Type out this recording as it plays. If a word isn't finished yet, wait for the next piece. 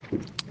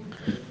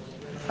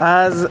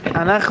אז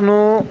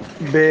אנחנו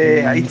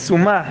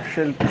בעיצומה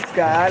של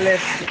פסקה א',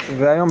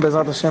 והיום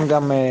בעזרת השם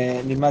גם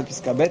נלמד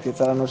פסקה ב'.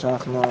 יצא לנו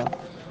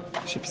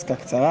שפסקה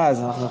קצרה,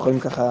 אז אנחנו יכולים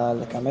ככה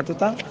לכמת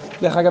אותה.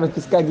 דרך אגב, את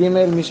פסקה ג',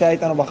 מי שהיה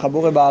איתנו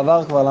בחבורה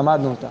בעבר כבר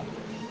למדנו אותה.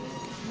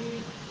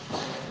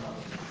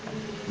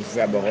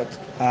 מופיעה באורות?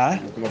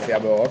 מופיעה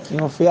באורות? היא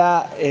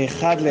מופיעה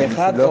אחד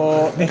לאחד,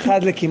 או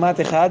אחד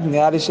לכמעט אחד.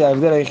 נראה לי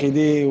שההבדל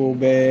היחידי הוא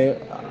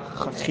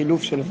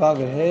בחילוף של ו'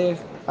 וה'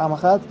 פעם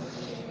אחת,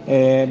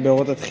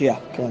 באורות התחייה,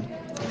 כן.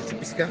 זה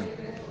פסקה?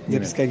 זה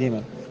פסקה ג'.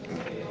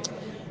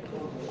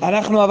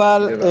 אנחנו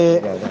אבל...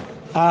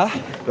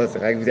 לא, זה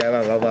רק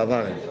בדיעה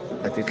בעבר.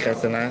 עתיד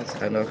חסנה,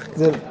 חנוך.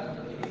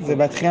 זה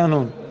בהתחייה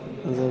נון.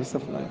 זה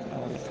בסוף לא.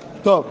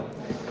 טוב.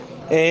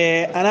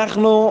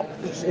 אנחנו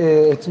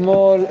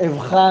אתמול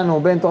הבחנו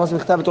בין תורה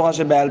שבכתב ותורה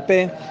שבעל פה.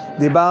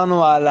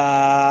 דיברנו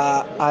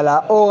על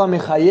האור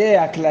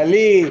המחיה,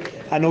 הכללי,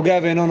 הנוגע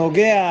ואינו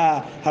נוגע,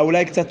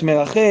 האולי קצת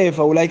מרחף,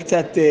 האולי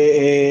קצת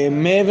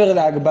מעבר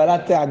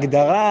להגבלת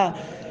ההגדרה.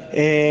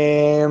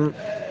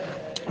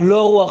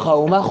 לא רוח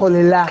האומה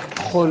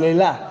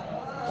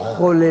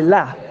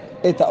חוללה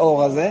את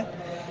האור הזה,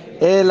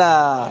 אלא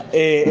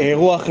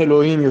רוח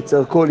אלוהים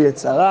יוצר כל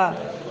יצרה.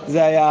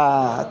 זה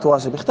היה תורה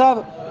שבכתב.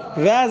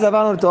 ואז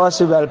עברנו לתורה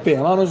שבעל פה.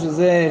 אמרנו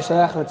שזה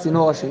שייך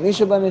לצינור השני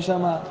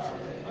שבנשמה,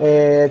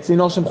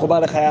 צינור שמחובר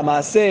לחיי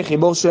המעשה,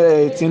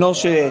 צינור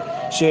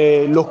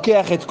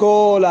שלוקח את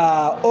כל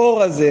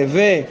האור הזה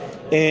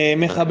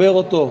ומחבר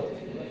אותו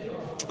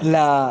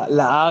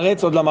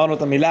לארץ. עוד לא אמרנו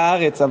את המילה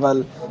הארץ,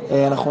 אבל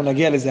אנחנו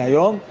נגיע לזה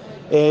היום.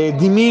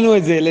 דימינו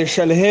את זה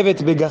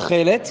לשלהבת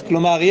בגחלת,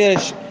 כלומר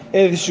יש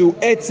איזשהו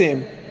עצם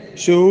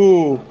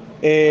שהוא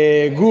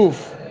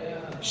גוף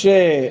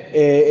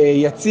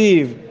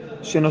שיציב,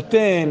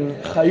 שנותן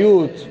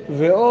חיות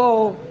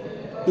ואור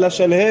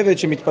לשלהבת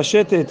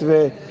שמתפשטת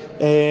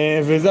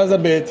וזזה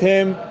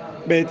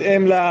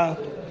בהתאם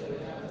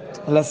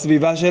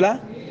לסביבה שלה.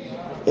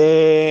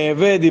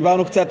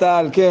 ודיברנו קצת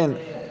על, כן,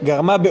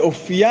 גרמה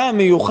באופייה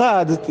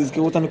מיוחד,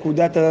 תזכרו את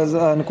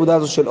הנקודה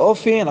הזו של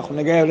אופי, אנחנו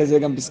נגיע לזה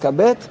גם פסקה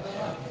ב',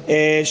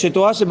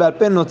 שתורה שבעל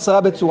פה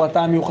נוצרה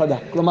בצורתה המיוחדה.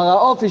 כלומר,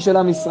 האופי של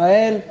עם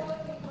ישראל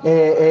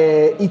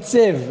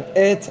עיצב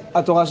את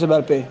התורה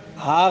שבעל פה.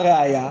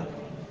 הראיה,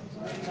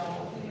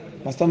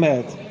 מה זאת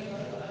אומרת?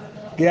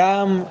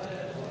 גם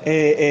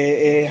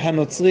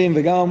הנוצרים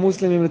וגם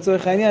המוסלמים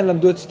לצורך העניין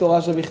למדו את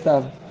תורה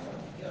שבכתב.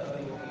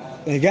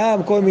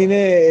 וגם כל מיני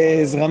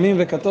זרמים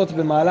וכתות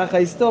במהלך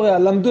ההיסטוריה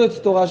למדו את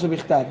תורה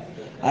שבכתב.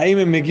 האם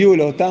הם הגיעו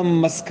לאותן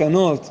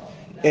מסקנות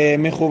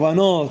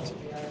מכוונות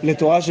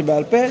לתורה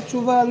שבעל פה?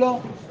 תשובה לא.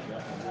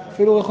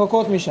 אפילו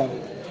רחוקות משם.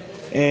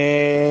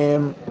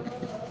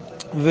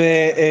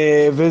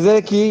 וזה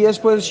כי יש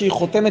פה איזושהי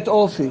חותמת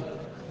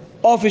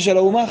אופי של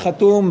האומה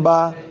חתום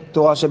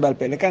בתורה שבעל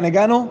פה. לכאן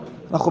הגענו,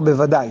 אנחנו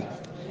בוודאי.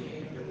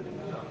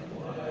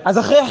 אז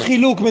אחרי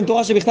החילוק בין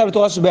תורה שבכתב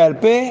לתורה שבעל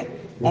פה,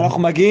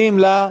 אנחנו מגיעים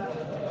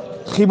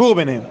לחיבור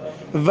ביניהם.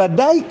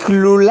 ודאי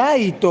כלולה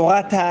היא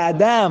תורת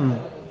האדם.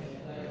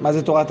 מה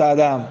זה תורת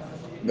האדם?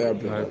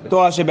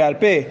 תורה שבעל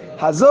פה.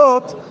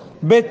 הזאת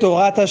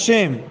בתורת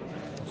השם.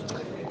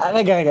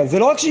 רגע, זה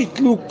לא רק שהיא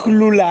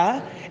כלולה,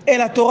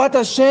 אלא תורת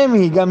השם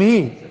היא גם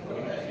היא.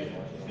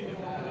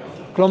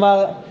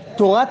 כלומר,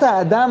 תורת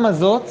האדם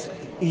הזאת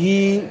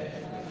היא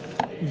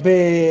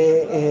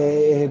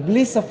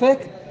בלי ספק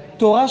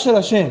תורה של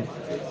השם.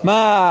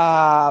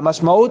 מה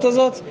המשמעות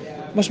הזאת?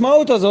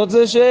 המשמעות הזאת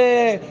זה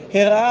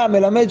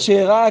מלמד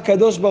שהראה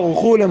הקדוש ברוך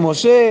הוא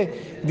למשה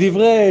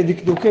דברי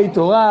דקדוקי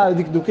תורה,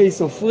 דקדוקי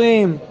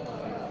סופרים,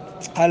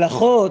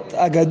 הלכות,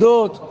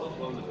 אגדות.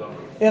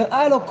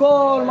 הראה לו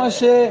כל מה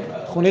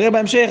שאנחנו נראה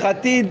בהמשך,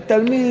 עתיד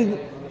תלמיד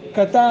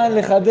קטן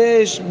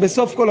לחדש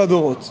בסוף כל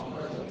הדורות.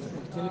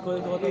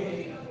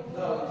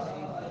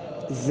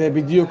 זה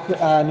בדיוק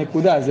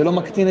הנקודה, זה לא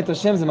מקטין את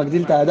השם, זה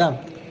מגדיל את האדם.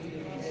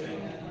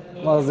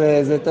 כלומר,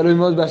 זה תלוי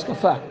מאוד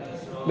בהשקפה,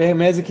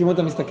 מאיזה כיוון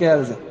אתה מסתכל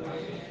על זה.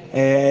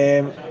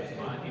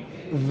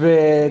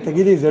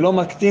 ותגידי, זה לא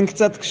מקטין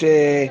קצת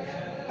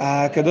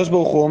כשהקדוש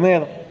ברוך הוא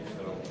אומר,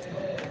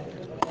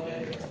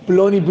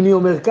 פלוני בני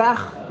אומר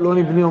כך,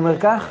 פלוני בני אומר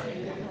כך?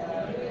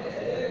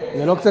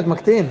 זה לא קצת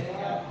מקטין?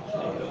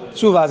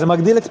 שוב, זה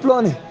מגדיל את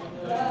פלוני.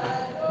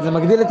 זה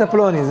מגדיל את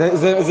הפלוני,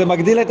 זה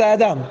מגדיל את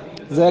האדם.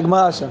 זה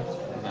הגמרא שם.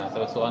 זה נעשה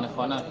בצורה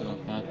נכונה.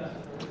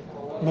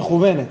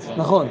 מכוונת,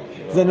 נכון.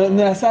 זה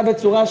נעשה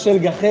בצורה של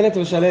גחלת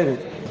ושלבת.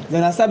 זה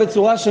נעשה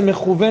בצורה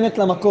שמכוונת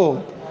למקור,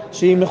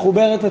 שהיא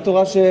מחוברת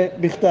לתורה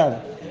שבכתב.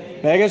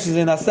 ברגע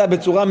שזה נעשה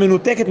בצורה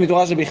מנותקת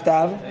מתורה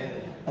שבכתב,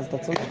 אז אתה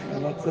צודק,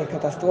 זה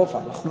קטסטרופה.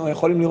 אנחנו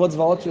יכולים לראות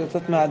זוועות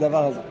שיוצאות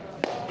מהדבר הזה.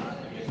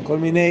 כל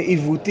מיני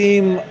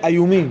עיוותים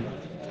איומים.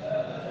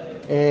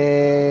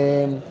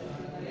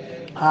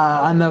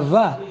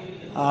 הענווה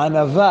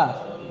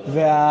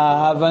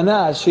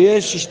וההבנה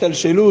שיש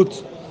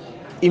השתלשלות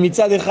היא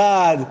מצד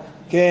אחד,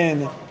 כן,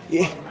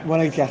 בוא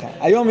נגיד ככה.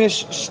 היום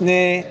יש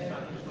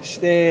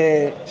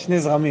שני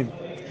זרמים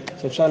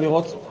שאפשר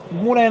לראות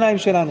מול העיניים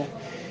שלנו.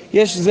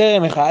 יש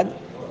זרם אחד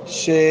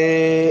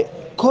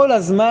שכל כל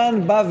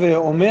הזמן בא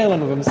ואומר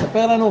לנו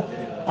ומספר לנו,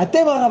 אתם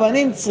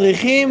הרבנים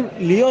צריכים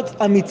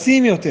להיות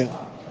אמיצים יותר,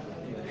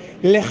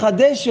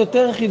 לחדש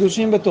יותר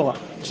חידושים בתורה.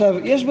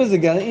 עכשיו, יש בזה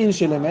גרעין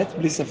של אמת,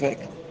 בלי ספק,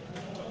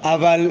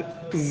 אבל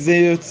זה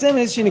יוצא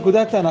מאיזושהי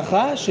נקודת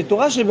הנחה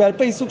שתורה שבעל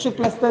פה היא סוג של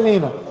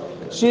פלסטלינה,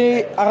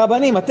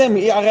 שהרבנים,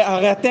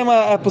 הרי אתם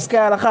פוסקי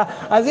ההלכה,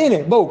 אז הנה,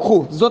 בואו,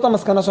 קחו, זאת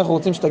המסקנה שאנחנו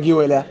רוצים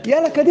שתגיעו אליה.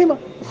 יאללה, קדימה,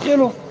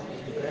 תתחילו.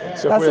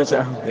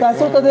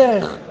 תעשו את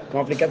הדרך.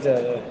 כמו אפליקציה.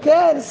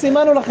 כן,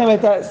 סימנו לכם,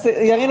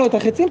 ירינו את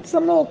החצים,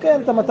 תסמנו,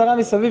 כן, את המטרה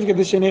מסביב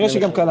כדי שנראה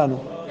שגם קלנו.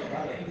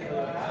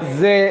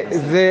 זה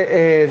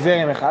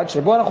זרם אחד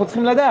שבו אנחנו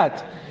צריכים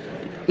לדעת.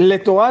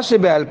 לתורה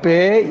שבעל פה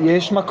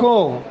יש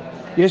מקור,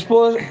 יש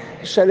פה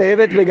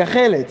שלהבת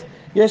וגחלת,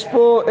 יש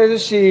פה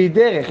איזושהי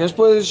דרך, יש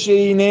פה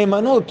איזושהי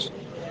נאמנות,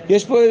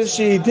 יש פה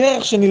איזושהי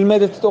דרך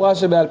שנלמדת תורה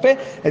שבעל פה.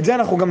 את זה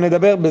אנחנו גם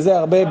נדבר בזה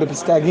הרבה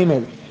בפסקה ג',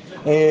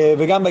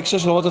 וגם בהקשר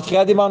של אורות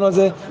התחייה דיברנו על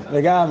זה,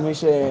 וגם מי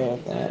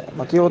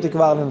שמכיר אותי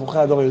כבר במבוכי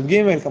הדור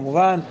י"ג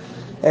כמובן,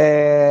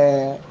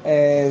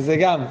 זה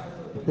גם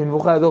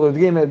במבוכי הדור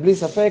י"ג בלי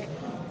ספק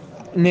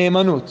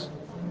נאמנות.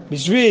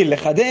 בשביל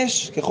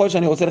לחדש, ככל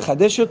שאני רוצה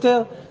לחדש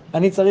יותר,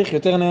 אני צריך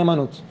יותר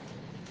נאמנות.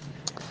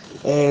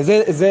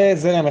 זה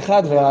זרם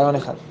אחד ורעיון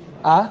אחד.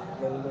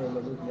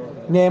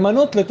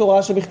 נאמנות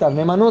לתורה שבכתב,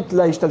 נאמנות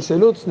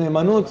להשתלשלות,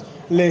 נאמנות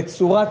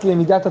לצורת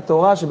למידת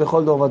התורה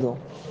שבכל דור ודור.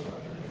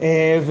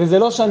 וזה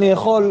לא שאני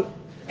יכול,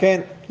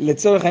 כן,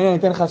 לצורך העניין אני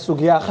אתן לך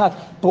סוגיה אחת,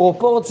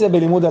 פרופורציה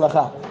בלימוד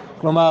הלכה.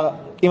 כלומר,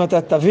 אם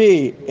אתה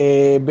תביא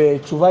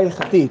בתשובה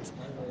הלכתית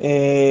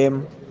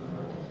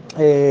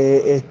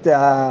את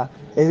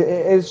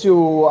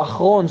איזשהו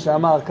אחרון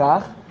שאמר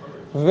כך,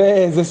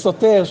 וזה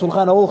סותר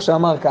שולחן ערוך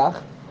שאמר כך,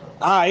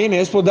 הנה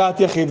יש פה דעת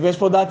יחיד ויש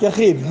פה דעת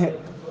יחיד.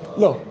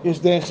 לא, יש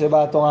דרך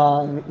שבה התורה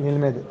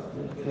נלמדת,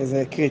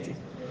 וזה קריטי.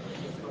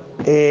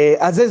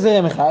 אז זה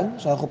זרם אחד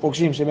שאנחנו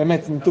פוגשים,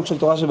 שבאמת ניתוק של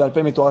תורה שבעל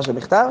פה מתורה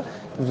שבכתב,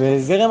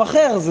 וזרם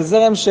אחר זה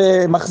זרם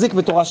שמחזיק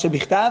בתורה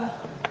שבכתב,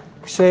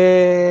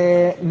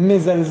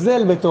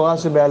 שמזלזל בתורה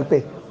שבעל פה.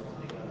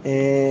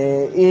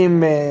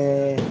 עם,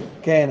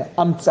 כן,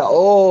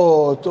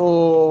 המצאות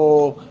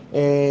או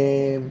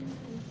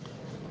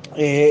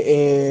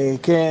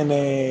כן,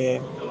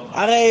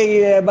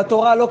 הרי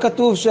בתורה לא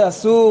כתוב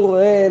שאסור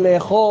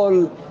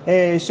לאכול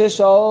 6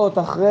 שעות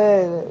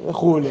אחרי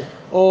וכו',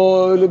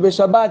 או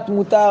בשבת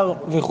מותר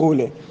וכו'.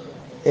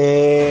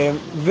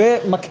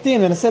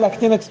 ומקטין, ננסה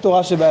להקטין את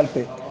התורה שבעל פה.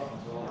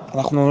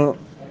 אנחנו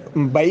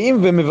באים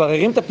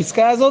ומבררים את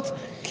הפסקה הזאת,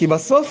 כי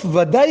בסוף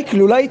ודאי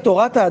כלולה היא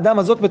תורת האדם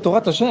הזאת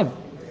בתורת השם.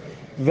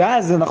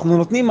 ואז אנחנו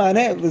נותנים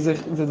מענה, וזה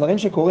דברים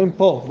שקורים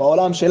פה,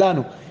 בעולם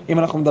שלנו. אם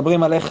אנחנו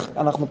מדברים על איך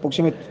אנחנו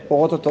פוגשים את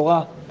אורות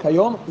התורה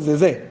כיום,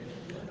 זה.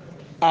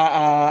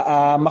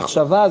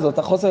 המחשבה הזאת,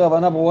 החוסר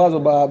הבנה ברורה הזו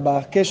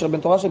בקשר בין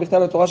תורה שבכתב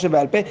לתורה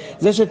שבעל פה,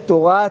 זה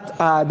שתורת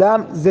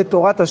האדם זה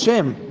תורת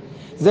השם.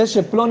 זה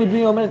שפלוני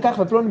בני אומר כך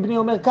ופלוני בני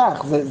אומר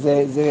כך.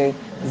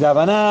 זה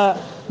הבנה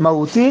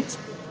מהותית,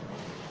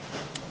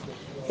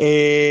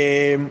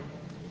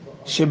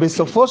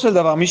 שבסופו של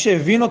דבר מי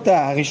שהבין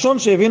אותה, הראשון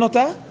שהבין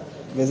אותה,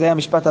 וזה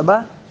המשפט הבא,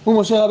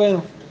 הוא משה רבנו.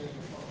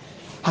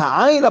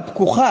 העין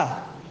הפקוחה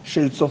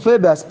של צופה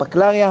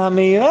באספקלריה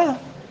המהירה,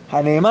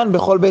 הנאמן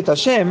בכל בית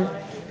השם,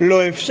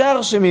 לא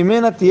אפשר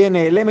שממנה תהיה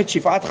נעלמת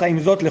שפעת חיים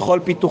זאת לכל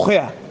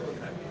פיתוחיה.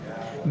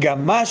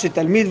 גם מה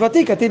שתלמיד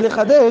ותיק עתיד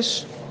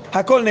לחדש,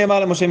 הכל נאמר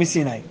למשה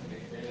מסיני.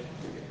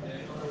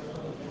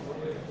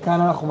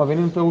 כאן אנחנו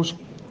מבינים פירוש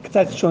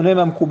קצת שונה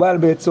מהמקובל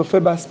בצופה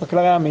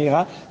באספקלריה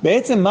המהירה.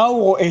 בעצם מה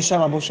הוא רואה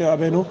שם משה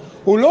רבנו?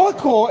 הוא לא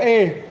רק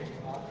רואה,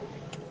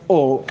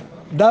 או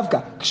דווקא,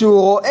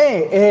 כשהוא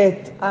רואה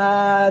את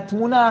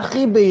התמונה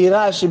הכי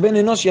בהירה שבן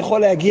אנוש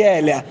יכול להגיע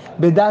אליה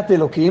בדעת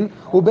אלוקים,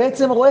 הוא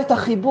בעצם רואה את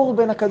החיבור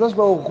בין הקדוש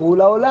ברוך הוא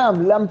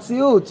לעולם,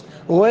 למציאות.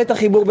 הוא רואה את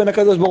החיבור בין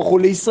הקדוש ברוך הוא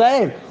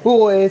לישראל. הוא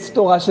רואה את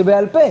תורה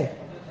שבעל פה.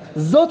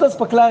 זאת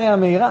אספקלריה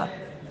המהירה.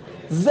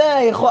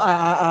 זה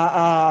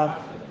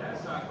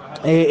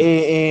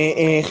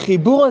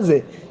החיבור הזה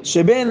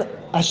שבין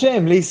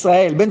השם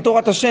לישראל, בין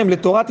תורת השם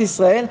לתורת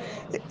ישראל,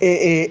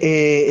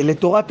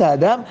 לתורת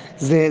האדם,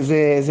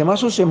 זה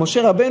משהו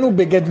שמשה רבנו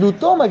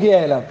בגדלותו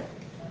מגיע אליו.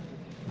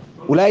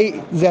 אולי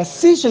זה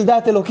השיא של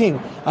דעת אלוקים.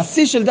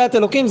 השיא של דעת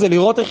אלוקים זה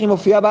לראות איך היא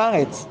מופיעה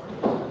בארץ.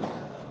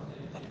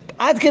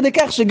 עד כדי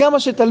כך שגם מה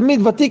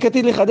שתלמיד ותיק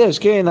עתיד לחדש,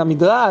 כן,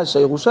 המדרש,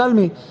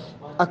 הירושלמי,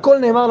 הכל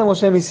נאמר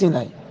למשה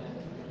מסיני.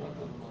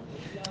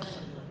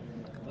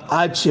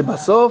 עד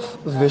שבסוף,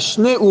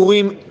 ושני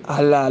אורים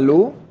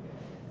הללו,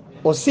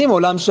 עושים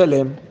עולם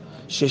שלם,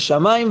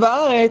 ששמיים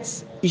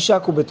וארץ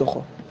יישקו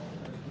בתוכו.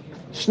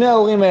 שני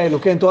האורים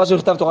האלו, כן, תורה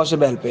שבכתב, תורה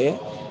שבעל פה,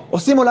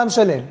 עושים עולם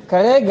שלם.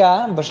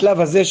 כרגע,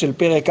 בשלב הזה של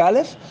פרק א',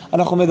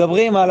 אנחנו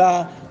מדברים על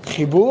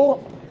החיבור,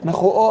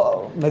 אנחנו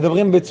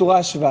מדברים בצורה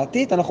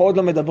השוואתית, אנחנו עוד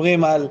לא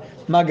מדברים על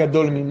מה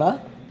גדול ממה,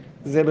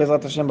 זה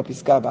בעזרת השם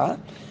בפסקה הבאה.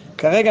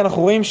 כרגע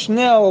אנחנו רואים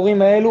שני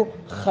האורים האלו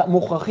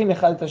מוכרחים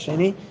אחד את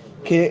השני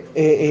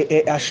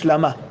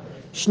כהשלמה.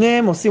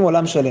 שניהם עושים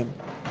עולם שלם.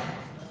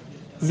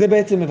 זה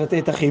בעצם מבטא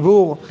את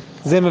החיבור,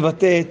 זה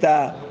מבטא את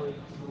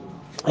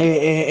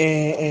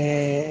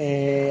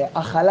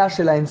החלה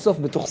של האינסוף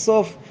בתוך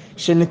סוף,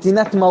 של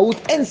נתינת מהות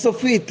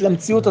אינסופית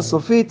למציאות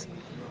הסופית,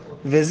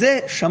 וזה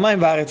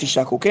שמיים וארץ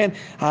יישקו, כן?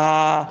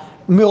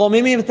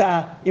 מרוממים את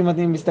אם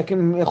אני מסתכל,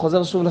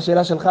 חוזר שוב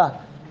לשאלה שלך,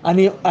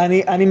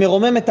 אני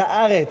מרומם את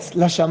הארץ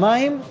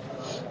לשמיים,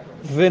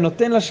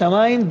 ונותן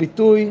לשמיים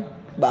ביטוי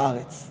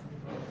בארץ.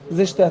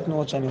 זה שתי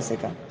התנועות שאני עושה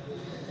כאן.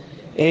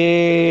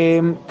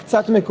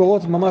 קצת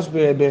מקורות ממש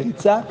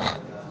בריצה.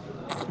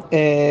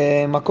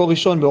 מקור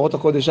ראשון באורות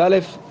הקודש א',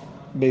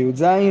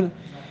 בי"ז.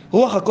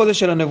 רוח הקודש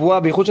של הנבואה,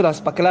 בייחוד של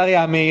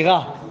האספקלריה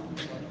המהירה,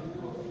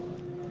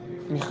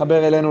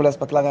 מחבר אלינו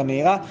לאספקלריה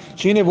המהירה,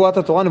 שהיא נבואת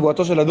התורה,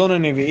 נבואתו של אדון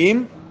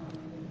הנביאים,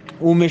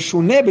 הוא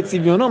משונה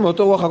בצביונו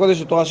מאותו רוח הקודש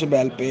של תורה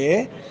שבעל פה.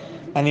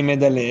 אני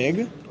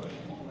מדלג.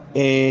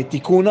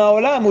 תיקון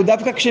העולם הוא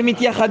דווקא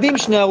כשמתייחדים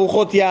שני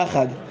הרוחות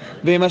יחד,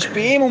 והם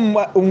משפיעים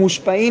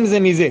ומושפעים זה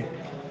מזה.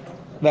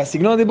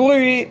 והסגנון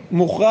הדיבורי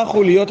מוכרח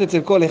הוא להיות אצל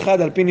כל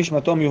אחד על פי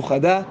נשמתו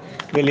מיוחדה,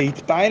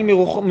 ולהתפעל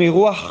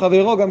מרוח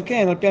חברו גם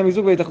כן, על פי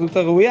המיזוג וההתאחדות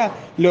הראויה,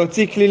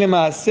 להוציא כלי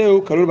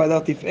למעשהו, כלול בהדר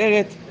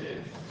תפארת,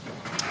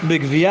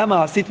 בגבייה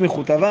מעשית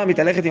מחוטבה,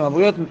 מתהלכת עם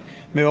הבריות,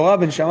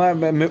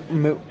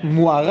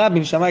 מוארה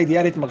בנשמה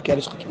אידיאלית מרקיעה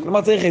לשחקים.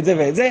 כלומר צריך את זה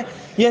ואת זה.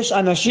 יש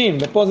אנשים,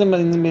 ופה זה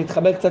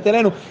מתחבר קצת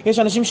אלינו, יש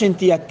אנשים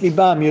שנטיית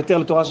ליבם יותר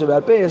לתורה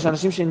שבעל פה, יש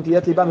אנשים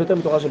שנטיית ליבם יותר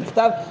מתורה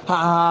שבכתב.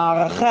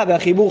 הערכה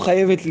והחיבור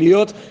חייבת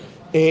להיות,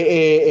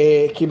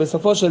 כי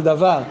בסופו של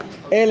דבר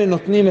אלה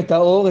נותנים את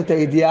האור, את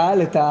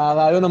האידיאל, את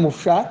הרעיון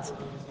המופשט.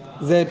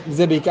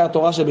 זה בעיקר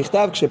תורה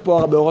שבכתב,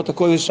 כשפה באורות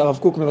הקודש הרב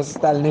קוק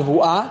מבססת על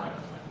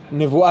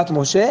נבואת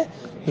משה,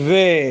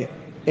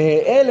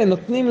 ואלה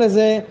נותנים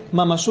לזה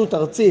ממשות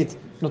ארצית,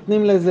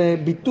 נותנים לזה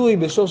ביטוי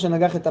בשור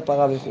שנגח את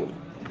הפרה וכו'.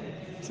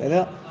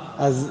 בסדר?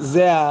 אז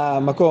זה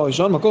המקור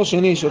הראשון. מקור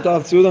שני שאותו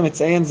הרב ציודה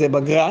מציין זה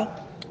בגר"א,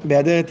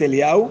 בהדרת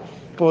אליהו.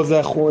 פה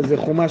זה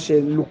חומש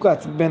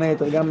שלוקט בין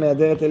היתר גם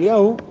בהדרת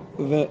אליהו,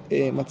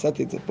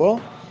 ומצאתי את זה פה.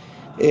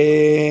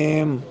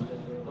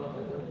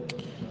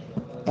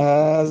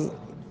 אז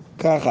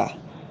ככה,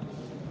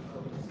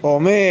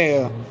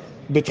 אומר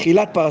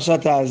בתחילת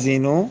פרשת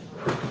האזינו,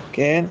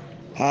 כן,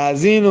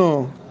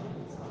 האזינו,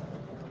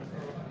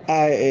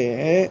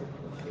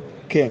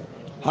 כן,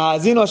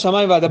 האזינו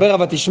השמיים ואדבר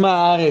ותשמע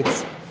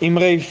הארץ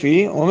אמרי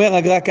פי. אומר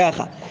הגר"א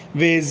ככה,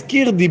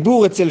 והזכיר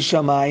דיבור אצל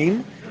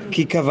שמיים,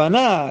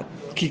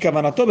 כי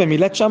כוונתו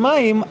במילת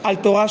שמיים על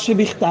תורה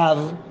שבכתב.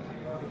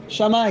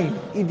 שמיים,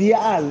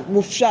 אידיאל,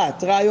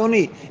 מופשט,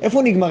 רעיוני.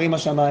 איפה נגמרים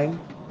השמיים?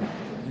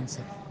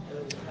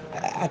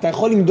 אתה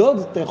יכול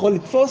למדוד, אתה יכול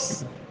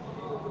לתפוס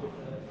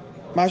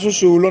משהו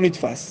שהוא לא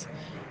נתפס.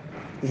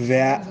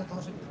 זה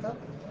תורה שבכתב?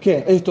 כן,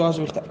 יש תורה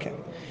שבכתב, כן.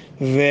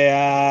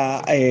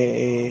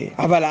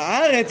 אבל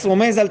הארץ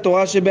רומז על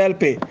תורה שבעל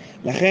פה.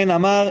 לכן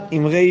אמר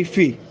אמרי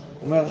פי.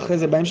 אומר אחרי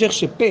זה בהמשך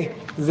שפה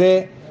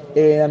זה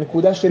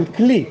הנקודה של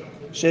כלי,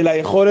 של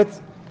היכולת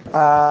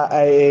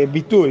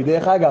הביטוי.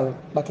 דרך אגב,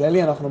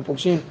 בכללי אנחנו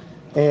פוגשים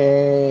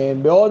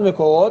בעוד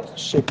מקורות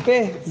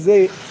שפה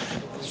זה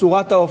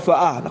צורת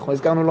ההופעה. אנחנו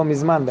הזכרנו לא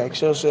מזמן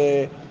בהקשר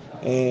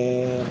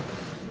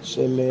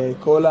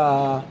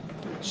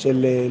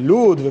של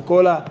לוד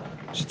וכל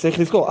שצריך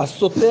לזכור,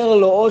 הסותר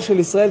לואו של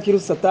ישראל כאילו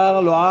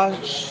סתר לואה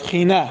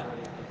שכינה.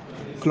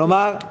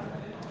 כלומר,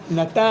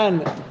 נתן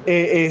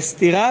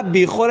סתירה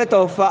ביכולת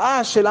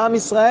ההופעה של עם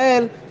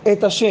ישראל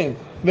את השם,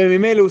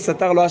 וממילא הוא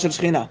סתר לואה של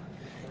שכינה.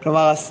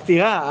 כלומר,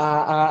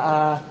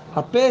 הסתירה,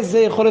 הפה זה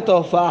יכולת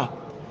ההופעה.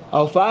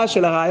 ההופעה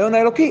של הרעיון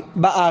האלוקי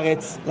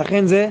בארץ.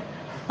 לכן זה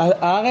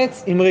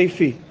הארץ אמרי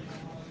פי.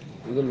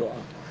 זה לואה.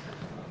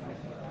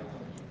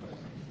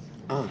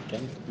 כן?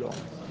 לא.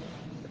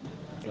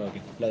 לא,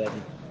 אוקיי. לא ידעתי.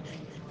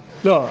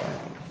 לא,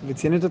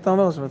 בצייניות אתה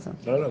אומר שבצע?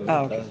 לא,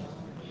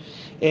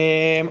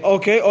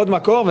 אוקיי, עוד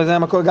מקור, וזה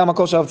גם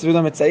מקור שהרב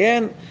ציודה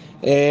מציין,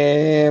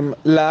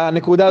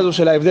 לנקודה הזו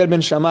של ההבדל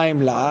בין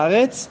שמיים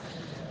לארץ.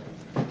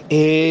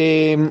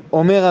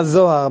 אומר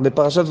הזוהר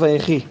בפרשת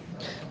ויחי,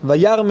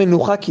 וירא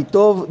מנוחה כי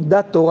טוב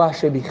דת תורה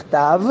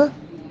שבכתב,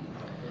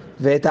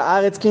 ואת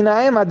הארץ כי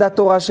נאמה דת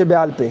תורה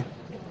שבעל פה.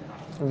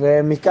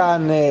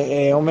 ומכאן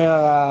אומר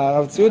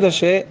הרב ציודה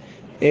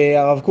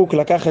שהרב קוק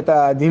לקח את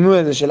הדימוי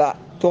הזה של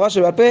התורה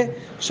שבעל פה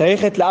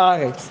שייכת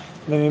לארץ,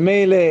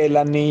 וממילא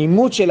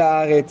לנעימות של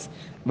הארץ.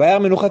 וירא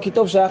מנוחה כי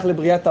טוב שייך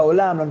לבריאת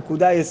העולם,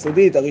 לנקודה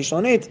היסודית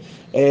הראשונית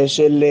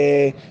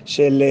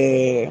של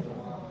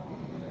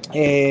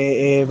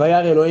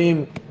וירא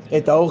אלוהים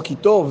את האור כי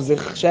טוב, זה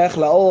שייך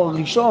לאור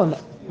הראשון,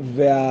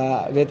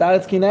 ואת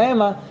הארץ כי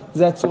נאמה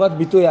זה הצורת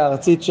ביטוי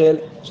הארצית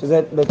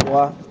שזה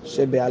בתורה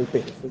שבעל פה.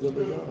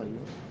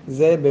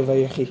 זה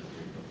בויחי.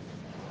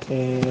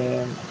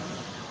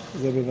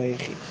 זה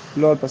בויחי.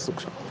 לא על פסוק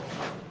שם.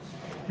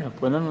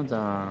 פה אין לנו את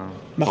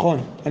נכון,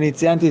 אני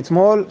ציינתי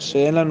אתמול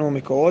שאין לנו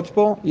מקורות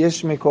פה.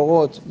 יש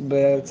מקורות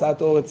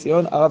בהוצאת אור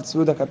ציון, הרב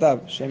ציודה כתב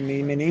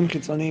שממניעים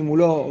חיצוניים הוא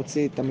לא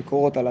הוציא את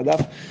המקורות על הדף,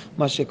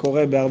 מה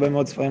שקורה בהרבה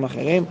מאוד ספרים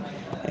אחרים,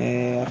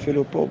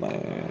 אפילו פה.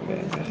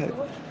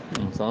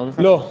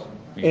 לא,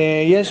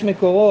 יש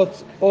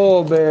מקורות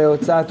או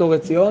בהוצאת אור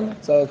ציון,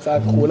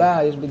 הוצאה כחולה,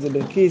 יש את זה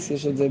בכיס,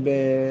 יש את זה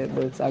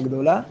בהוצאה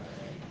גדולה,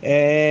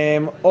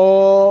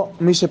 או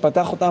מי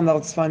שפתח אותם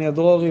לארץ צפניה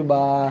דרורי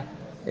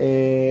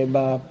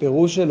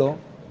בפירוש שלו,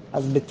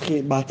 אז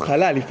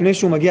בהתחלה, לפני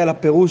שהוא מגיע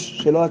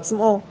לפירוש שלו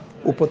עצמו,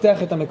 הוא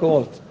פותח את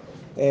המקורות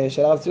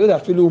של הרב ציודה,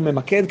 אפילו הוא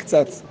ממקד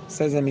קצת,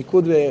 עושה איזה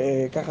מיקוד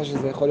ככה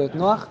שזה יכול להיות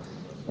נוח,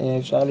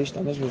 אפשר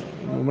להשתמש בזה,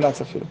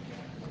 מומלץ אפילו.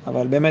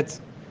 אבל באמת,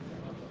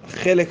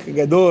 חלק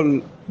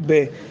גדול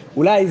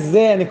אולי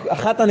זה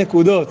אחת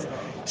הנקודות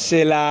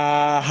של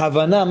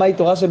ההבנה מהי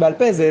תורה שבעל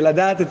פה, זה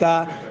לדעת את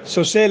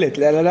השושלת,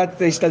 לדעת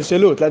את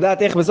ההשתלשלות,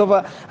 לדעת איך בסוף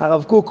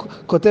הרב קוק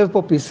כותב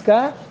פה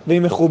פסקה,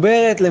 והיא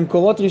מחוברת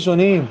למקורות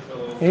ראשוניים,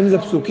 אם זה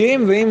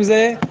פסוקים ואם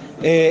זה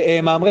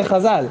מאמרי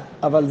חז"ל,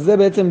 אבל זה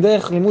בעצם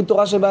דרך לימוד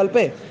תורה שבעל פה,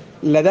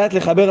 לדעת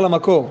לחבר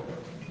למקור,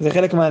 זה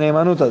חלק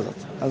מהנאמנות הזאת.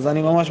 אז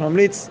אני ממש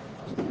ממליץ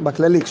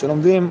בכללי,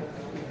 כשלומדים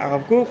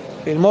הרב קוק,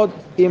 ללמוד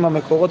עם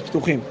המקורות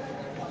פתוחים.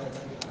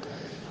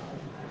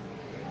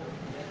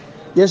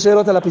 יש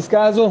שאלות על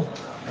הפסקה הזו? גם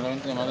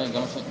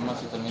מה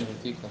שתלמיד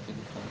ותיק,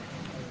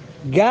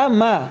 גם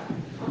מה?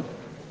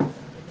 אתה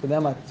יודע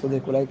מה, צודק,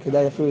 אולי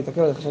כדאי אפילו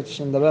להתעכב, אני חשבתי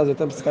שנדבר על זה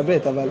יותר בפסקה ב',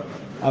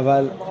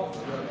 אבל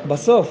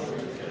בסוף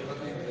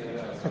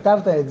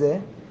כתבת את זה,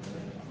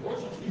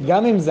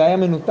 גם אם זה היה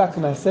מנותק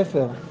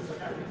מהספר,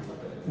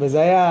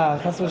 וזה היה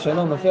חס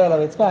ושלום נופל על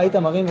הרצפה, היית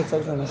מרים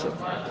וצריך לנשק.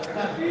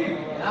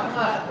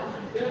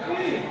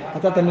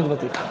 אתה תלמיד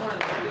ותיק.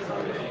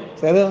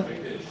 בסדר?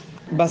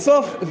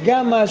 בסוף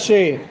גם מה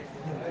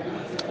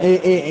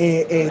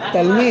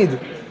תלמיד,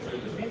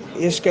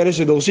 יש כאלה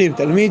שדורשים,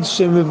 תלמיד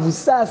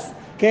שמבוסס,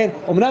 כן,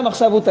 אמנם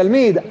עכשיו הוא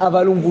תלמיד,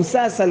 אבל הוא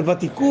מבוסס על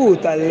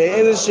ותיקות, על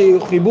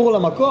איזשהו חיבור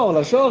למקור,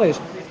 לשורש,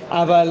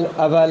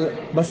 אבל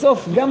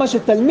בסוף גם מה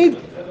שתלמיד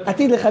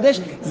עתיד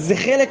לחדש, זה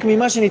חלק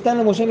ממה שניתן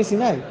למשה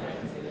מסיני.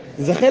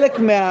 זה חלק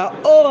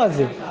מהאור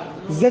הזה.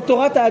 זה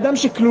תורת האדם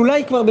שכלולה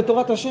היא כבר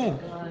בתורת השם.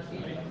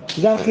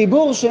 זה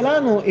החיבור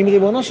שלנו עם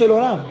ריבונו של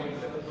עולם.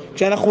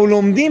 כשאנחנו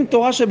לומדים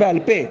תורה שבעל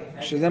פה,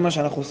 שזה מה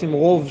שאנחנו עושים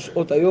רוב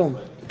שעות היום,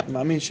 אני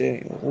מאמין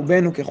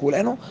שרובנו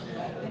ככולנו,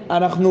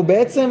 אנחנו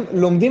בעצם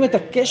לומדים את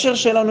הקשר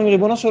שלנו עם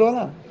ריבונו של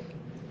עולם.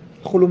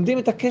 אנחנו לומדים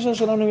את הקשר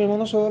שלנו עם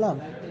ריבונו של עולם.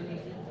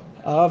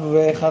 הרב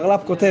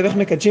חרל"פ כותב איך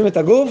מקדשים את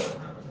הגוף,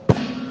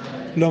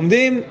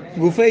 לומדים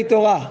גופי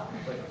תורה.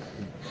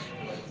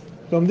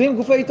 לומדים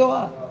גופי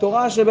תורה,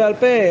 תורה שבעל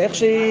פה, איך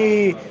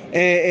שהיא,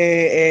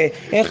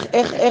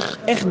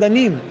 איך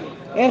דנים,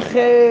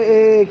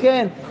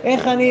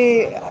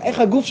 איך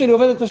הגוף שלי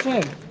עובד את השם.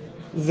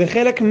 זה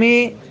חלק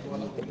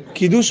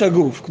מקידוש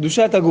הגוף,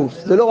 קדושת הגוף.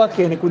 זה לא רק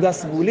נקודה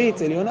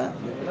סגולית, עליונה.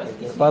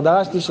 כבר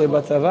דרשתי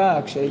שבצבא,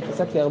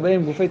 כשהתעסקתי הרבה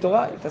עם גופי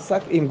תורה,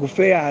 התעסקתי עם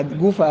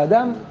גוף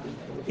האדם,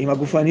 עם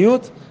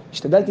הגופניות,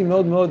 השתדלתי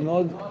מאוד מאוד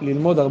מאוד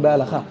ללמוד הרבה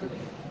הלכה,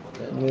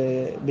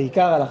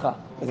 ובעיקר הלכה.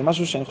 וזה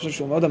משהו שאני חושב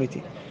שהוא מאוד אמיתי.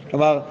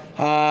 כלומר,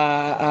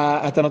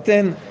 אתה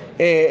נותן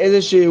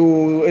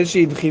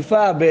איזושהי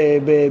דחיפה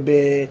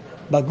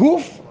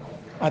בגוף,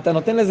 אתה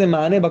נותן לזה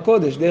מענה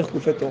בקודש, דרך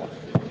גופי תורה.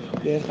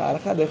 דרך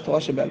ההלכה, דרך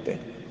תורה שבעל פה,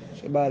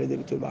 שבאה על ידי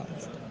ביטוי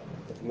בארץ.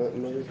 מה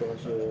זה תורה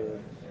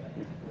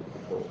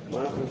מה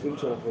אנחנו עושים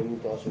כשאנחנו לומדים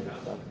תורה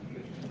שבכתב?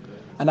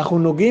 אנחנו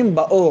נוגעים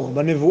באור,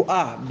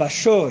 בנבואה,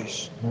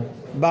 בשורש,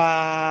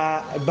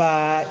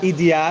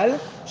 באידיאל,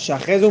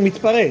 שאחרי זה הוא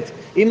מתפרט.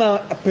 אם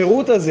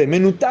הפירוט הזה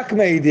מנותק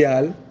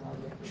מהאידיאל,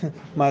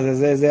 מה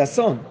זה? זה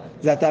אסון.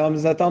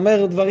 אתה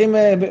אומר דברים,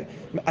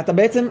 אתה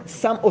בעצם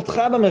שם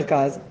אותך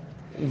במרכז,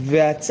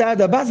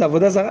 והצעד הבא זה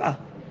עבודה זרה.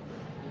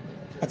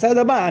 הצעד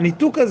הבא,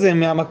 הניתוק הזה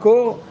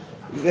מהמקור,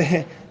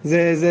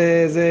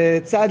 זה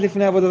צעד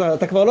לפני עבודה זרה.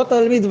 אתה כבר לא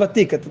תלמיד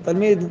ותיק, אתה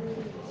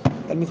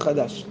תלמיד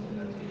חדש.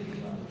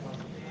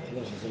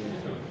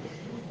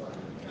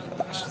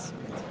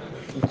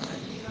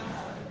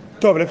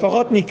 טוב,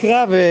 לפחות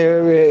נקרא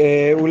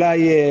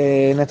ואולי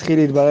נתחיל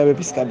להתברר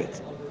בפסקה ב'.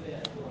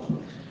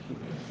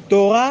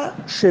 תורה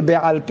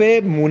שבעל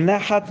פה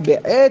מונחת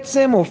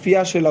בעצם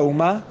אופייה של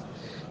האומה,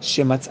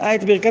 שמצאה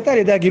את ברכתה על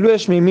ידי הגילוי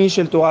השמימי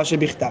של תורה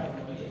שבכתב.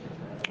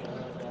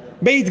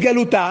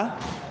 בהתגלותה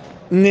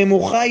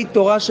נמוכה היא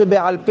תורה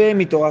שבעל פה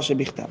מתורה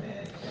שבכתב.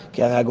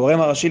 כי הרי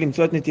הגורם הראשי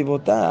למצוא את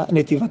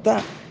נתיבתה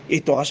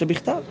היא תורה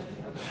שבכתב.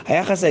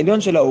 היחס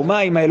העליון של האומה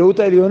עם האלוהות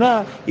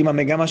העליונה, עם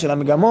המגמה של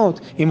המגמות,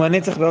 עם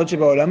הנצח ועוד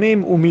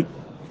שבעולמים,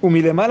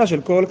 ומלמעלה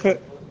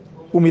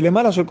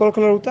של כל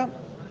כללותם.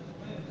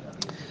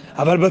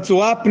 אבל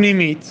בצורה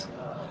הפנימית,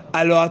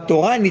 הלוא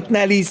התורה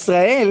ניתנה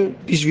לישראל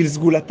בשביל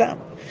סגולתם,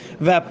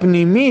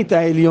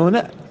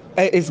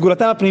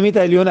 סגולתם הפנימית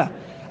העליונה.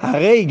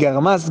 הרי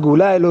גרמה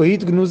סגולה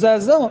אלוהית גנוזה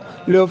זו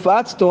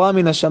להופעת תורה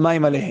מן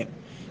השמיים עליהם.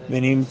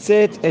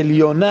 ונמצאת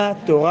עליונה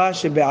תורה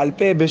שבעל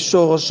פה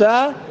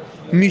בשורשה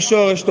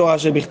משורש תורה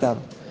שבכתב.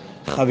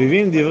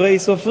 חביבים דברי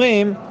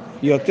סופרים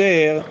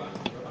יותר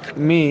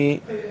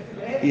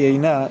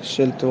מיינה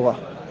של תורה,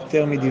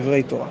 יותר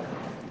מדברי תורה.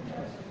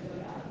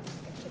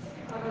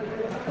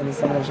 אני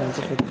שם לב שאני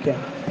צריך לתקן.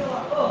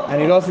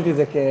 אני לא עשיתי את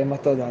זה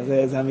כמתודה,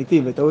 זה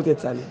אמיתי, בטעות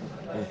יצא לי.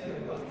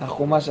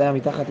 החומש היה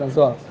מתחת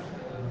לזוהר.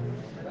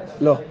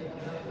 לא.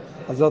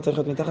 הזוהר צריך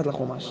להיות מתחת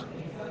לחומש.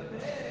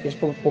 יש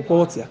פה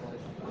פרופורציה.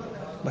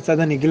 בצד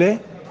הנגלה,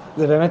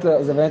 זה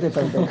באמת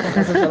יפלפל.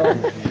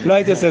 לא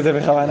הייתי עושה את זה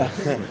בכוונה.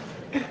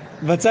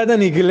 בצד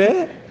הנגלה,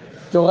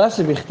 תורה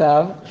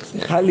שבכתב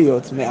צריכה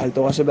להיות מעל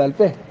תורה שבעל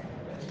פה.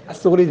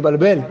 אסור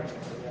להתבלבל.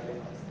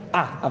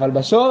 אבל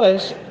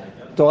בשורש,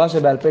 תורה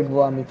שבעל פה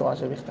גבוהה מתורה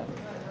שבכתב.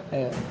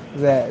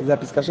 זה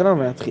הפסקה שלנו,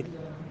 ונתחיל.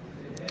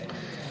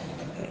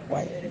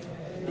 וואי.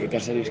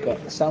 קשה לשכוח.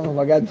 שמנו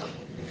בגדנו.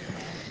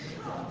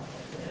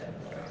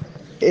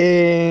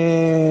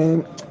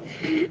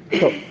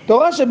 טוב,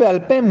 תורה שבעל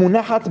פה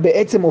מונחת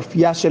בעצם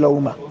אופייה של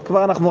האומה.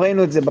 כבר אנחנו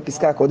ראינו את זה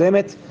בפסקה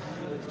הקודמת.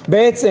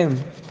 בעצם,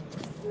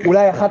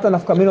 אולי אחת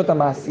הנפקמינות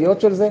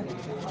המעשיות של זה,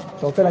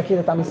 אתה רוצה להכיר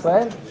את עם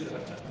ישראל?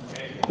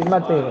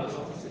 תלמד תראה.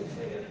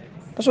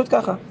 פשוט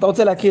ככה. אתה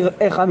רוצה להכיר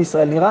איך עם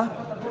ישראל נראה?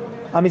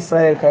 עם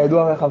ישראל,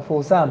 כידוע איך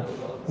המפורסם,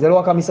 זה לא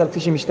רק עם ישראל כפי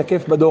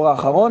שמשתקף בדור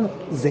האחרון,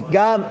 זה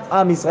גם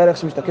עם ישראל איך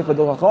שמשתקף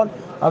בדור האחרון,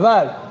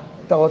 אבל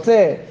אתה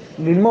רוצה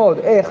ללמוד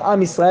איך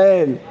עם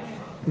ישראל,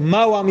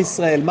 מהו עם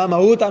ישראל, מה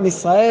מהות עם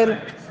ישראל,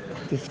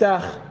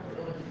 תפתח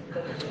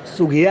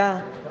סוגיה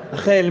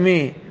החל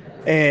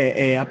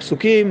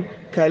מהפסוקים,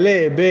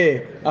 כלה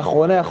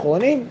באחרוני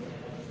האחרונים,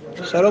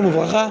 שלום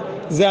וברכה,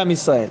 זה עם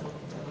ישראל.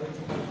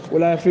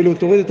 אולי אפילו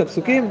תוריד את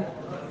הפסוקים,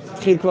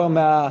 תתחיל כבר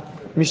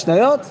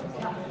מהמשניות,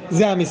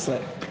 זה עם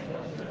ישראל.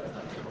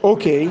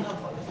 אוקיי.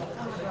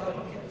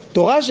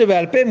 תורה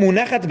שבעל פה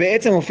מונחת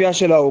בעצם אופייה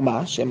של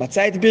האומה,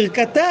 שמצא את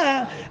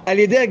ברכתה על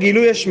ידי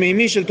הגילוי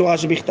השמימי של תורה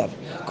שבכתב.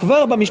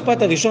 כבר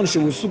במשפט הראשון,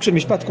 שהוא סוג של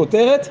משפט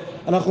כותרת,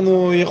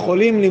 אנחנו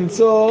יכולים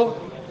למצוא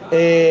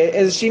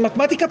איזושהי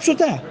מתמטיקה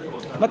פשוטה.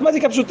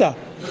 מתמטיקה פשוטה.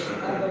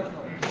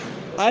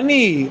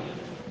 אני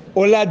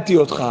הולדתי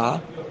אותך,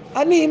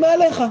 אני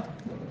מעליך.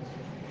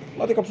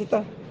 מתמטיקה פשוטה.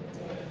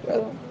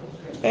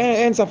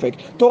 אין ספק.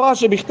 תורה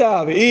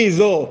שבכתב היא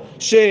זו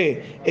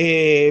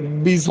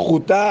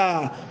שבזכותה,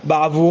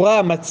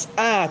 בעבורה,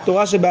 מצאה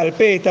תורה שבעל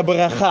פה את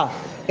הברכה,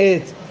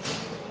 את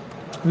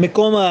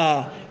מקום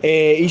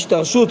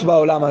ההשתרשות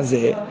בעולם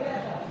הזה,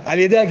 על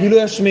ידי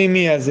הגילוי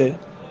השמימי הזה.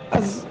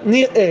 אז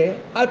נראה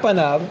על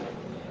פניו,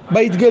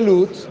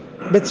 בהתגלות,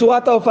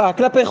 בצורת ההופעה,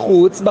 כלפי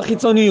חוץ,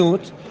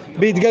 בחיצוניות,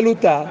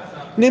 בהתגלותה,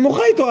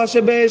 נמוכה היא תורה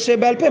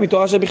שבעל פה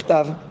מתורה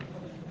שבכתב.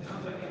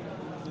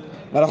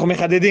 ואנחנו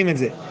מחדדים את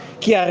זה.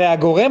 כי הרי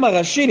הגורם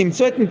הראשי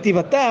למצוא את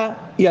נתיבתה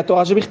היא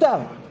התורה שבכתב.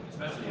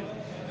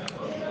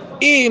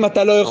 אם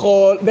אתה לא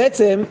יכול,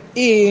 בעצם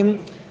אם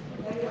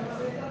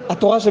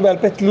התורה שבעל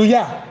פה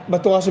תלויה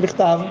בתורה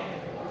שבכתב,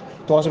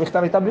 תורה שבכתב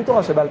הייתה בלי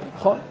תורה שבעל פה,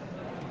 נכון?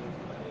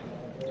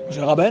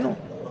 של רבנו,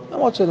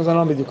 למרות שזה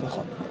לא בדיוק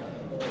נכון.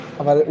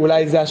 אבל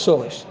אולי זה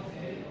השורש.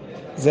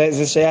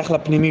 זה שייך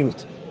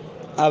לפנימיות.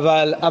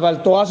 אבל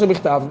תורה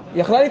שבכתב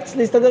יכלה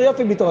להסתדר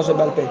יופי בתורה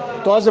שבעל פה.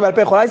 תורה שבעל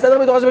פה יכולה להסתדר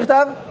בתורה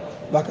שבכתב?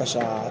 בבקשה,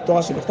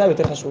 התורה שבכתב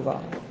יותר חשובה.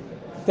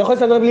 אתה יכול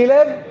להסתדר בלי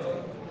לב?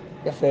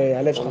 יפה,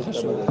 הלב שלך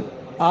חשוב.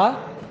 כאן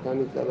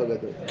נמצא בגדול.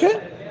 כן.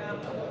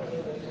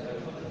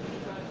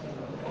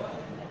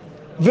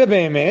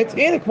 ובאמת,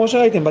 הנה, כמו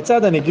שראיתם,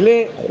 בצד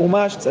הנגלה,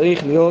 חומש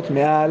צריך להיות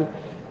מעל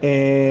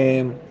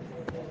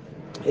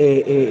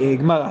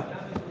גמרא.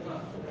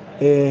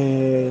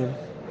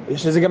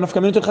 יש לזה גם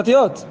נפקמינות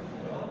הלכתיות.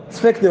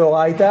 ספק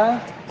דאורייתא,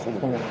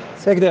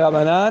 ספק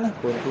דרבנן,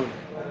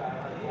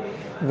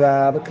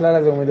 והכלל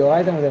הזה הוא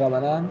מדאורייתא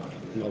מדרבנן.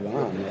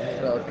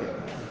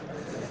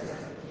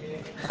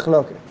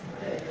 מחלוקת.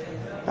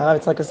 הרב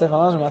יצחק יוסף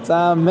אמר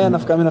שמצא 100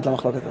 נפקמינות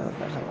למחלוקת הזאת.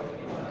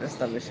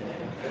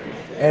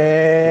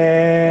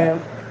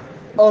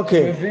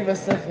 אוקיי. מביא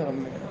בספר.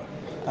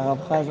 הרב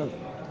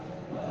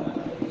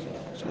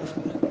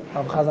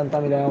חזן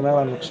תמיד היה אומר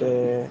לנו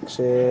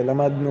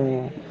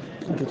כשלמדנו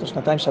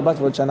שנתיים שבת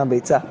ועוד שנה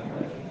ביצה,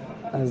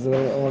 אז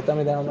הוא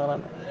תמיד היה אומר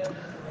לנו,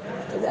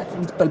 אתה יודע,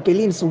 אתם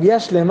מתפלפלים סוגיה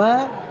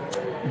שלמה,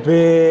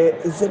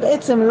 וזה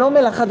בעצם לא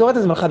מלאכה דאורייתא,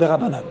 זה מלאכה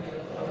דרבנן.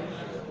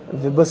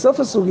 ובסוף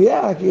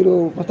הסוגיה,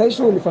 כאילו,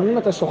 מתישהו, לפעמים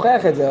אתה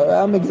שוכח את זה,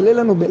 היה מגלה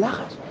לנו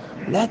בלחץ.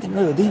 אולי אתם לא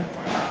יודעים,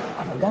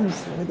 אבל גם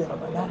מסורי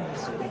דרבנן הם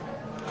מסורים.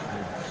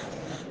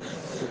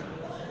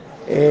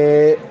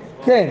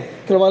 כן,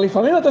 כלומר,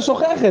 לפעמים אתה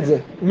שוכח את זה,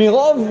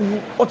 מרוב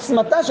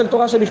עוצמתה של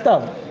תורה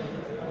שבכתב.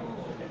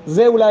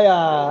 זה אולי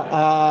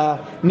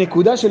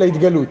הנקודה של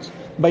ההתגלות.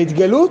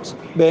 בהתגלות,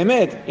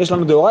 באמת, יש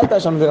לנו דאורייתא,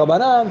 יש לנו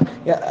דרבנן,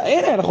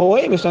 הנה, אנחנו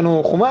רואים, יש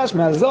לנו חומש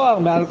מעל זוהר,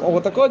 מעל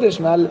אורות הקודש,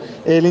 מעל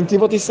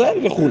לנתיבות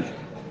ישראל וכו'.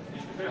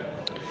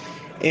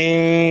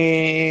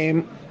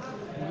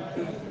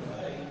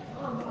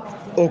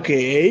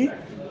 אוקיי.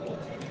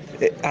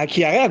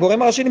 כי הרי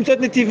הגורם הראשי למצוא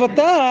את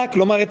נתיבתה,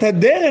 כלומר את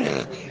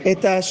הדרך,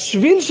 את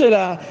השביל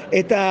שלה,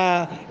 את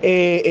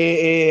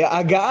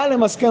ההגעה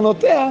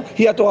למסקנותיה,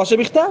 היא התורה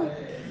שבכתב.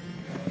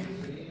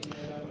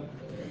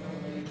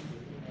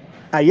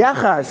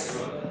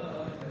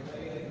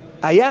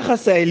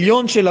 היחס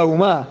העליון של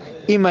האומה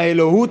עם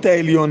האלוהות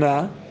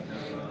העליונה,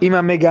 עם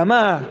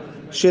המגמה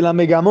של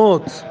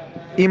המגמות,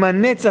 עם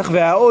הנצח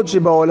והעוד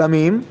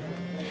שבעולמים,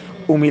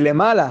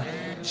 ומלמעלה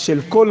של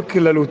כל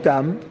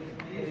כללותם,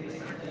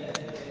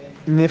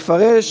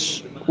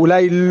 נפרש,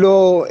 אולי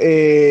לא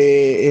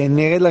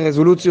נרד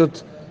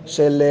לרזולוציות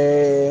של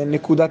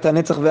נקודת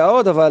הנצח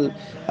והעוד,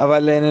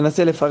 אבל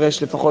ננסה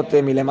לפרש לפחות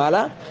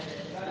מלמעלה.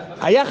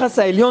 היחס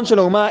העליון של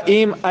האומה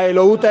עם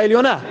האלוהות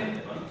העליונה,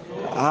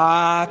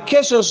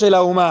 הקשר של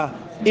האומה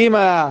עם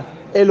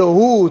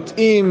האלוהות,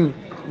 עם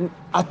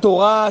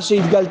התורה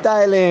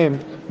שהתגלתה אליהם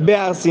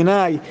בהר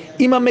סיני,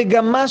 עם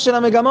המגמה של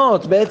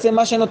המגמות, בעצם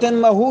מה שנותן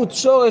מהות,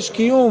 שורש,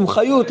 קיום,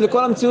 חיות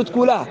לכל המציאות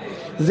כולה.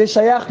 זה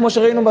שייך, כמו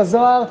שראינו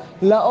בזוהר,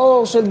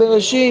 לאור של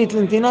בראשית,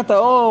 לנתינת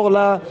האור,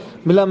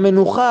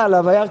 למנוחה,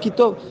 להוויה כי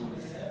טוב.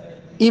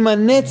 עם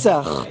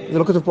הנצח, זה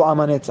לא כתוב פה עם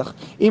הנצח,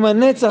 עם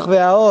הנצח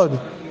והעוד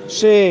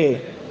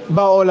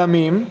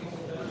שבעולמים,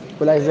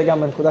 אולי זה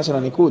גם בנקודה של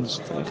הניקוד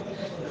שצריך,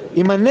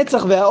 עם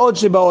הנצח והעוד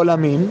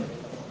שבעולמים,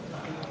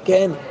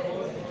 כן,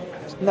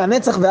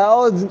 הנצח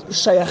והעוד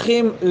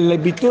שייכים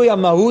לביטוי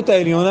המהות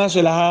העליונה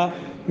של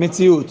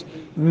המציאות.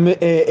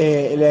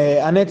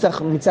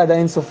 הנצח מצד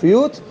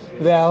האינסופיות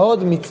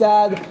והעוד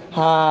מצד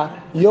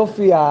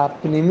היופי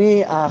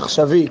הפנימי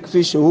העכשווי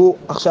כפי שהוא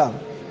עכשיו.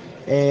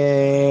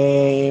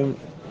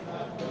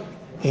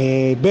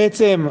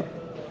 בעצם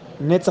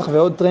נצח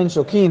ועוד טרן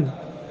שוקין,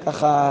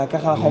 ככה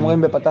אנחנו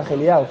אומרים בפתח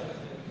אליהו,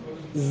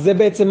 זה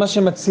בעצם מה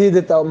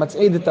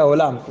שמצעיד את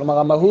העולם, כלומר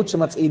המהות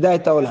שמצעידה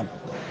את העולם.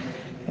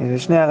 זה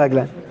שני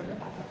הרגליים.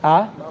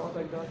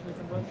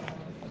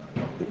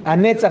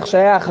 הנצח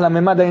שייך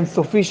לממד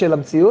האינסופי של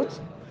המציאות,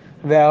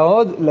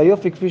 והעוד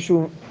ליופי כפי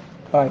שהוא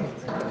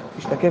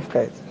משתקף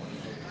כעת.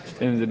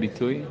 שתיים זה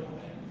ביטוי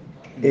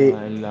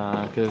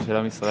לקטע של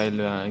עם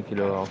ישראל,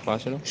 כאילו ההופעה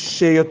שלו?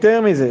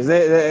 שיותר מזה,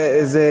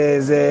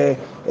 זה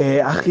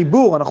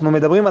החיבור, אנחנו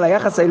מדברים על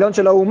היחס העליון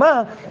של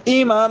האומה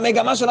עם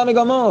המגמה של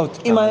המגמות,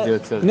 עם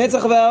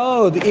הנצח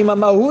והעוד, עם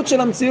המהות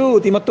של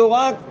המציאות, עם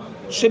התורה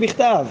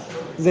שבכתב.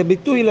 זה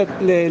ביטוי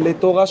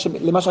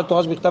למה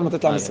שהתורה שבכתב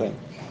נותנת לעם ישראל.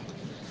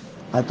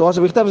 התורה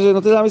שבכתב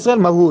נותנת לעם ישראל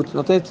מהות,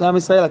 נותנת לעם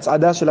ישראל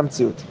הצעדה של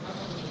המציאות.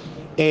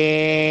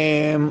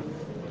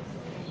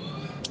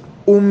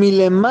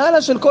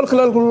 ומלמעלה של כל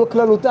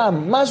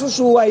כללותם, משהו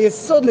שהוא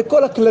היסוד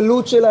לכל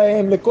הכללות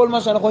שלהם, לכל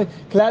מה שאנחנו רואים,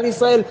 כלל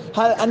ישראל,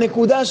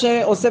 הנקודה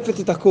שאוספת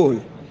את הכל.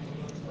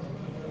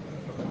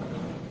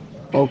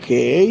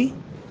 אוקיי,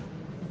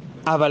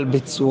 אבל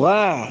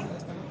בצורה,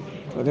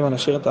 אתם יודעים,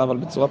 נשאיר את אבל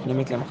בצורה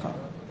פנימית למחר.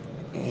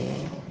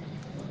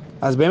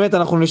 אז באמת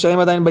אנחנו נשארים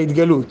עדיין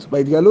בהתגלות.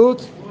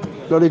 בהתגלות,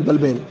 לא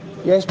להתבלבל.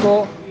 יש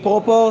פה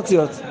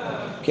פרופורציות,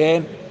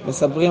 כן?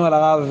 מספרים על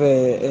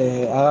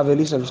הרב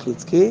אלישע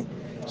ושליצקי,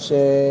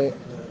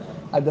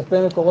 שהדפי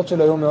מקורות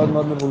שלו היו מאוד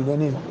מאוד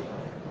מבולגנים.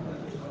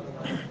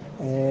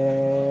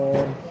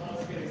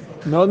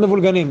 מאוד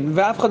מבולגנים,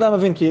 ואף אחד לא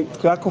מבין, כי הוא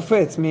היה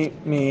קופץ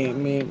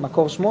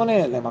ממקור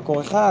 8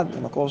 למקור 1,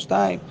 למקור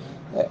 2.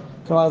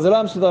 כלומר, זה לא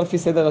היה מסודר לפי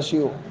סדר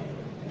השיעור.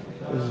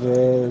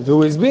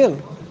 והוא הסביר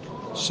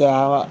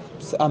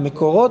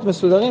שהמקורות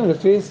מסודרים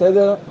לפי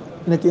סדר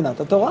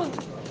נתינת התורה.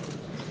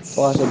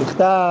 תורה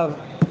שבכתב,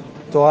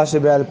 תורה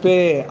שבעל פה,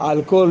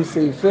 על כל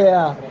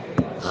סעיפיה,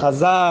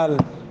 חז"ל,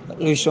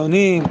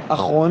 ראשונים,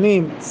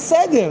 אחרונים,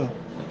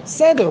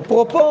 סדר,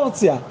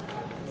 פרופורציה.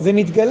 זה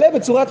מתגלה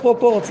בצורת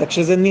פרופורציה.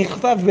 כשזה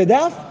נכתב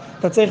בדף,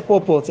 אתה צריך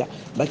פרופורציה.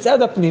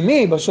 בצד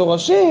הפנימי,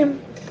 בשורשים,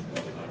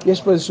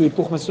 יש פה איזשהו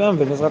היפוך מסוים,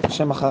 ובעזרת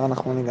השם מחר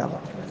אנחנו ניגע בו.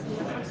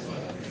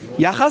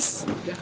 יחס?